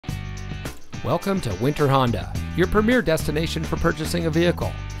Welcome to Winter Honda, your premier destination for purchasing a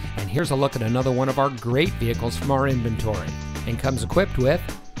vehicle. And here's a look at another one of our great vehicles from our inventory. And comes equipped with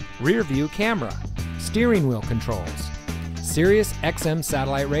rear view camera, steering wheel controls, Sirius XM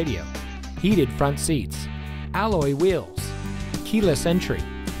satellite radio, heated front seats, alloy wheels, keyless entry,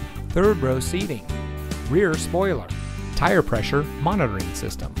 third row seating, rear spoiler, tire pressure monitoring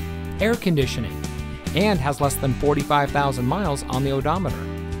system, air conditioning, and has less than 45,000 miles on the odometer.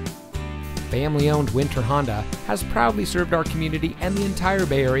 Family-owned Winter Honda has proudly served our community and the entire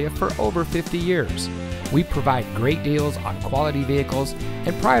Bay Area for over 50 years. We provide great deals on quality vehicles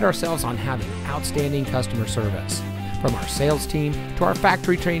and pride ourselves on having outstanding customer service. From our sales team to our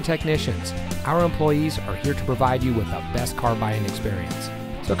factory-trained technicians, our employees are here to provide you with the best car buying experience.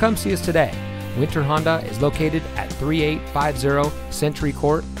 So come see us today. Winter Honda is located at 3850 Century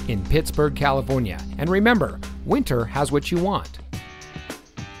Court in Pittsburg, California. And remember, winter has what you want.